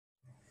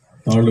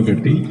తాళ్లు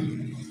కట్టి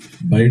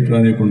బయట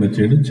రానియకుండా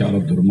చేయడం చాలా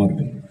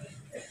దుర్మార్గం.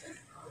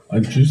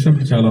 అది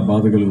చూసినప్పుడు చాలా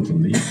బాధ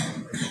కలుగుతుంది.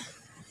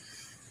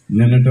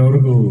 నిన్నటి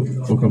వరకు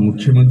ఒక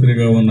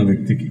ముఖ్యమంత్రిగా ఉన్న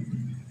వ్యక్తికి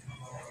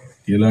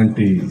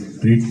ఇలాంటి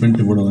ట్రీట్మెంట్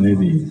ఇవ్వడం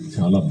అనేది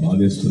చాలా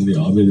బాధేస్తుంది,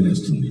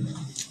 ఆవేదనేస్తుంది.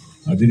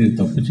 అది నేను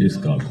తప్పు చేసి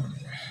కాదు.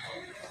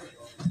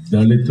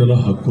 దళితుల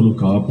హక్కులు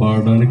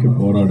కాపాడడానికి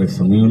పోరాడే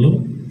సమయంలో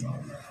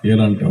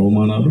ఇలాంటి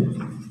అవమానాలు,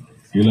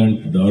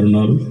 ఇలాంటి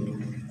దారుణాలు,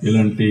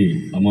 ఇలాంటి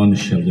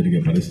అమానుష్యాలు జరిగే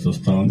పరిస్థితి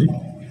వస్తూ ఉంది.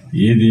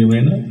 ఏది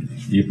ఏమైనా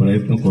ఈ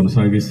ప్రయత్నం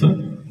కొనసాగిస్తా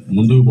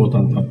ముందుకు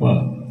పోతాం తప్ప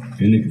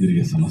వెనక్కి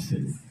తిరిగే సమస్య.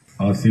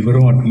 ఆ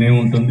శిబిరం అట్లనే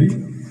ఉంటుంది.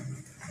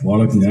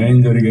 వాళ్ళకు న్యాయం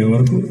జరిగే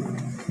వరకు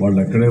వాళ్ళు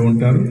ఎక్కడే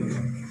ఉంటారు,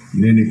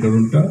 నేను ఇక్కడ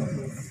ఉంటా.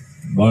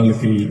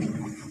 వాళ్ళకి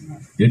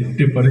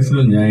ఎట్టి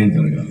పరిస్థితుల్లో న్యాయం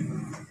జరగాలి.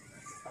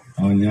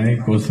 ఆ న్యాయం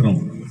కోసం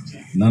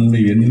నన్ను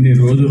ఎన్ని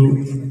రోజులు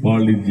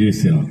వాళ్ళు ఇది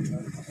చేసినా,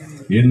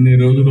 ఎన్ని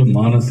రోజులు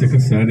మానసిక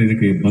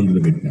శారీరక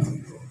ఇబ్బందులు పెట్టినా,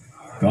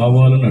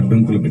 కావాలని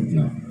అడ్డంకులు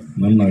పెట్టినా,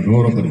 నన్ను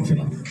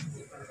అగౌరవపరిచిన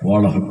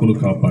వాళ్ళ హక్కులు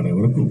కాపాడే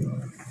వరకు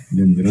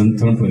నేను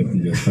నిరంతరం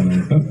ప్రయత్నం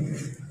చేస్తానంట.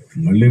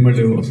 మళ్ళీ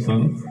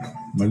వస్తాను,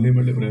 మళ్ళీ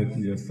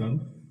ప్రయత్నం చేస్తాను.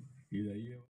 ఇది అయ్యే